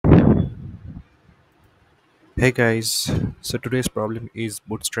Hey guys, so today's problem is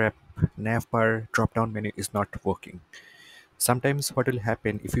Bootstrap Navbar drop-down menu is not working. Sometimes what will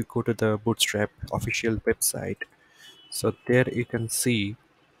happen if you go to the Bootstrap official website, so there you can see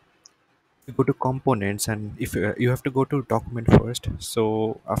you go to components and if you have to go to document first.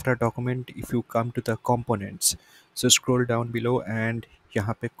 So after document, if you come to the components, so scroll down below and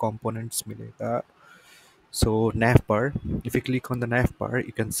यहाँ पे components मिलेगा. So navbar, if you click on the navbar,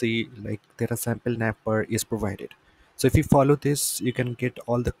 you can see like there are sample navbar is provided. So if you follow this, you can get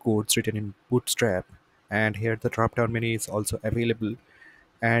all the codes written in Bootstrap, and here the drop down menu is also available,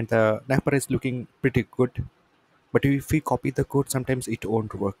 and the navbar is looking pretty good. But if we copy the code, sometimes it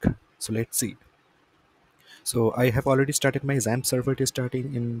won't work. So let's see. So I have already started my XAMPP server to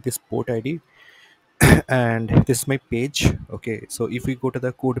starting in this port ID, and this is my page. Okay, so if we go to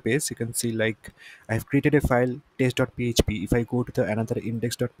the code base, you can see like I have created a file test.php. If I go to the another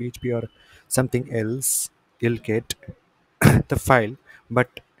index.php or something else, you'll get the file.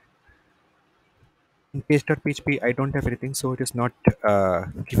 But in test.php I don't have anything, so it is not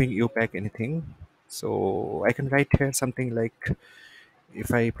giving you back anything. So I can write here something like,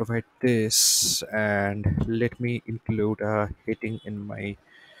 if I provide this and let me include a heading in my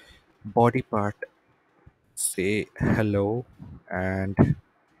body part, say hello, and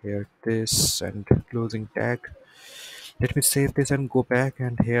here this and closing tag. Let me save this and go back,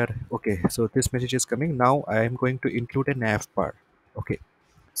 and here, okay, so this message is coming. Now I am going to include a nav bar. Okay,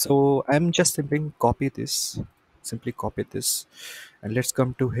 so I'm just simply copy this, and let's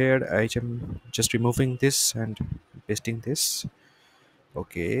come to here. I am just removing this and pasting this.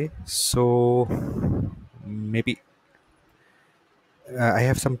 Okay, so maybe I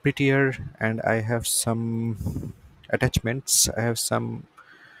have some prettier, and I have some attachments, I have some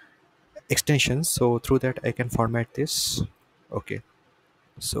extensions, so through that I can format this. Okay,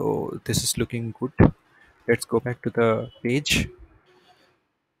 so this is looking good. Let's go back to the page.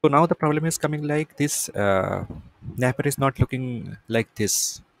 So now the problem is coming like this. Napper is not looking like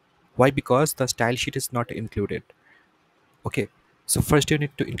this. Why? Because the style sheet is not included. Okay, so first you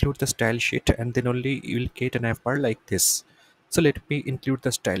need to include the style sheet, and then only you will get an F bar like this. So let me include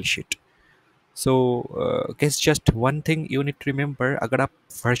the style sheet. So guys, just one thing you need to remember, अगर आप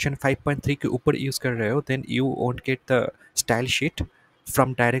version 5.3 के ऊपर use कर रहे हो, then you won't get the style sheet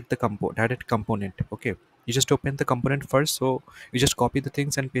from direct component. Okay, you just open the component first, so you just copy the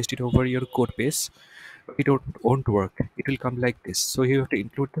things and paste it over your code base. It won't work. It will come like this. So you have to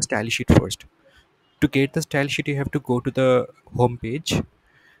include the style sheet first. To get the style sheet, you have to go to the home page,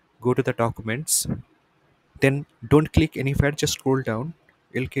 go to the documents, then don't click anywhere, just scroll down.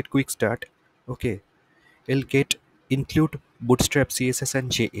 You'll get quick start. Okay, you'll get include bootstrap css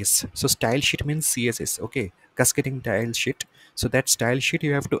and js. So style sheet means css. Okay, cascading style sheet. So that style sheet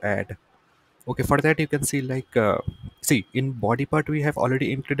you have to add. Okay, for that you can see like see in body part we have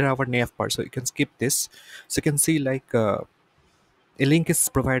already included our nav part, so you can skip this. So you can see like a link is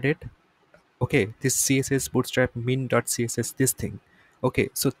provided. Okay, this css bootstrap min.css, this thing. Okay,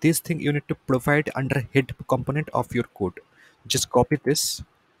 so this thing you need to provide under head component of your code. Just copy this.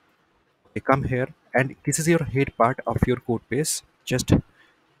 Okay, come here, and this is your head part of your code base. Just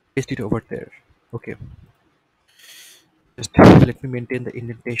paste it over there. Okay, just let me maintain the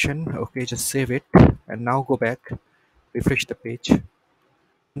indentation. Okay, just save it, and now go back, refresh the page.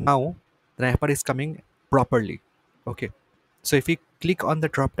 Now the wrapper is coming properly. Okay, so if we click on the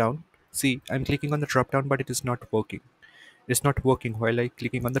drop down, see I'm clicking on the drop down, but it is not working. It's not working while I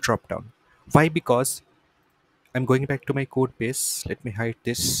clicking on the drop down. Why? Because I'm going back to my code base. Let me hide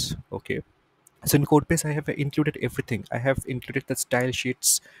this. Okay, so in code base I have included everything. I have included the style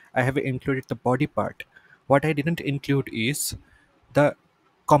sheets, I have included the body part. What I didn't include is the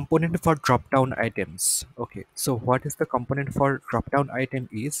component for drop down items. Okay, so what is the component for drop down item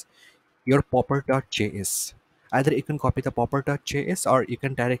is your popper.js. Either you can copy the popper.js or you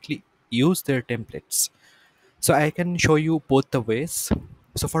can directly use their templates. So I can show you both the ways.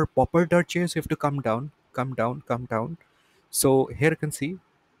 So for popper.js, you have to come down, come down, come down. So here you can see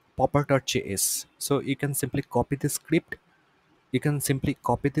popper.js. So you can simply copy the script. You can simply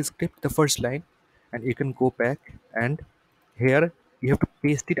copy the script, the first line, and you can go back, and here you have to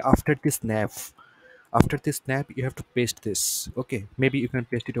paste it after this nav. After this nav, you have to paste this. Okay, maybe you can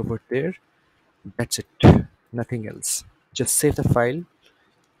paste it over there. That's it. Nothing else. Just save the file,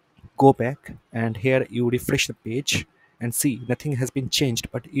 go back, and here you refresh the page and see nothing has been changed.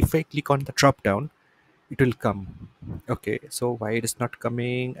 But if I click on the drop down, it will come. Okay, so why it is not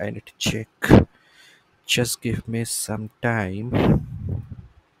coming, I need to check. Just give me some time.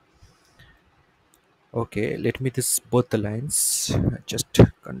 Okay, let me this both the lines. Just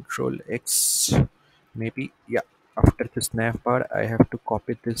control X, maybe, yeah. After this navbar, I have to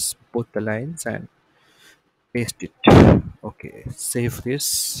copy this both the lines and paste it. Okay, save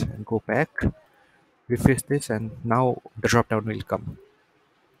this and go back, refresh this, and now the drop down will come.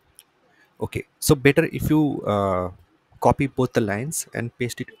 Okay, so better if you copy both the lines and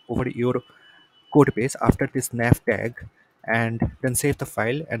paste it over your code base after this nav tag, and then save the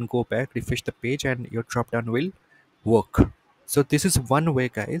file and go back, refresh the page, and your drop down will work. So this is one way,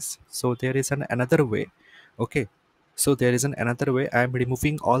 guys. So there is another way. Okay, so there is another way. I am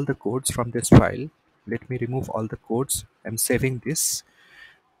removing all the codes from this file. Let me remove all the codes. I'm saving this,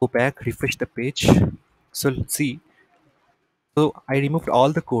 go back, refresh the page. So see, so I removed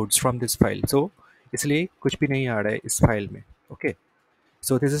all the codes from this file, so इसलिए कुछ भी नहीं आ रहा है इस file में. Okay,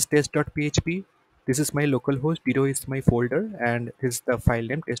 so this is test.php. This is my localhost, 0 is my folder, and this is the file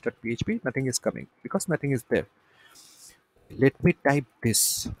name test.php. Nothing is coming because nothing is there. Let me type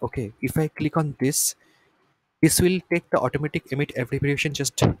this. Okay, if I click on this, this will take the automatic emit abbreviation.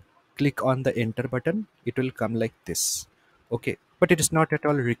 Just click on the enter button, it will come like this. Okay, but it is not at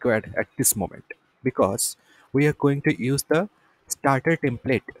all required at this moment, because we are going to use the starter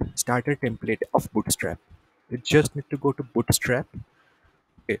template of Bootstrap. You just need to go to Bootstrap.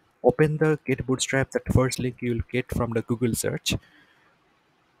 Okay, open the get Bootstrap, that first link you will get from the Google search.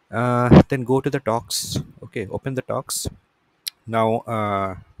 Then go to the talks. Okay, open the talks.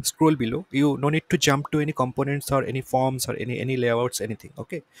 Now scroll below. You no need to jump to any components or any forms or any layouts, anything.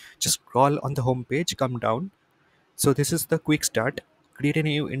 Okay, just scroll on the home page, come down. So this is the quick start. Create a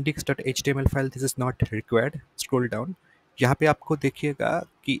new index.html file. This is not required. Scroll down. यहाँ पे आपको देखिएगा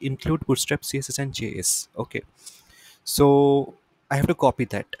कि include bootstrap css and js. Okay, so I have to copy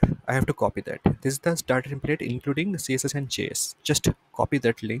that. This is the starter template including css and js. Just copy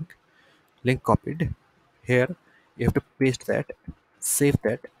that link copied. Here you have to paste that, save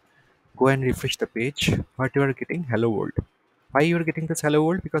that, go and refresh the page. What you are getting, hello world. Why you are getting this hello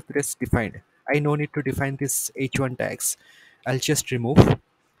world? Because it is defined. I no need to define this h1 tags. I'll just remove.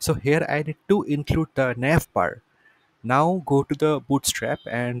 So here I need to include the nav bar. Now go to the bootstrap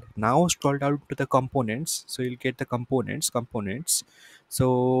and now scroll down to the components. So you'll get the components.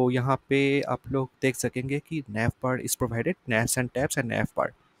 So यहाँ पे आप लोग देख सकेंगे कि nav bar is provided, navs and tabs and nav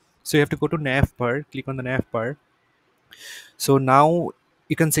bar. So you have to go to nav bar, click on the nav bar. So now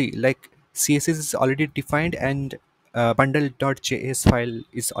you can see like css is already defined, and bundle.js file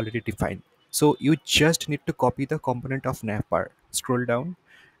is already defined. So you just need to copy the component of navbar. Scroll down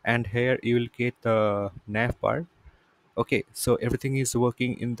and here you will get the navbar. Okay, so everything is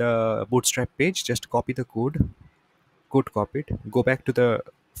working in the bootstrap page. Just copy the code copied, go back to the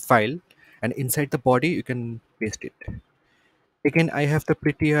file, and inside the body you can paste it. Again, I have the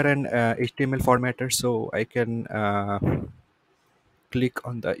prettier and html formatter, so I can click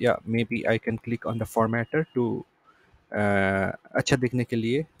on the, yeah, maybe I can click on the formatter to अच्छा दिखने के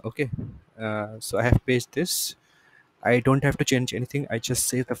लिए. Okay, so I have pasted this. I don't have to change anything. I just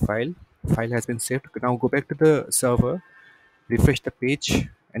save the file. File has been saved. Now go back to the server, refresh the page,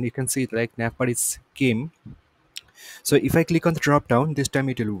 and you can see like navbar is came. So if I click on the drop down, this time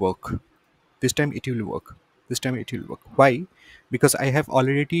it will work. This time it will work. This time it will work. Why? Because I have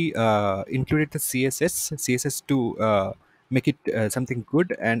already included the css to make it something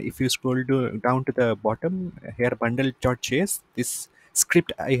good. And if you scroll down to the bottom here, bundle.js, this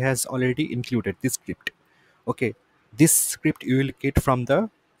script I has already included this script. Okay, this script you will get from the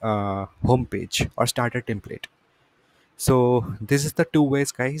home page or starter template. So this is the two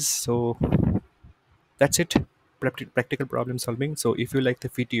ways, guys. So that's it. Practical problem solving. So if you like the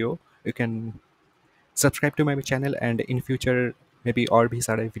video, you can subscribe to my channel and in future may be और भी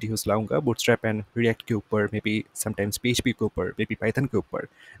सारे videos लाऊंगा bootstrap and react के ऊपर, may be sometimes PHP के ऊपर, may be Python के ऊपर,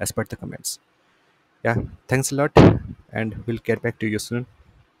 एज पर द कमेंट्स. या thanks a lot and will get back to you soon.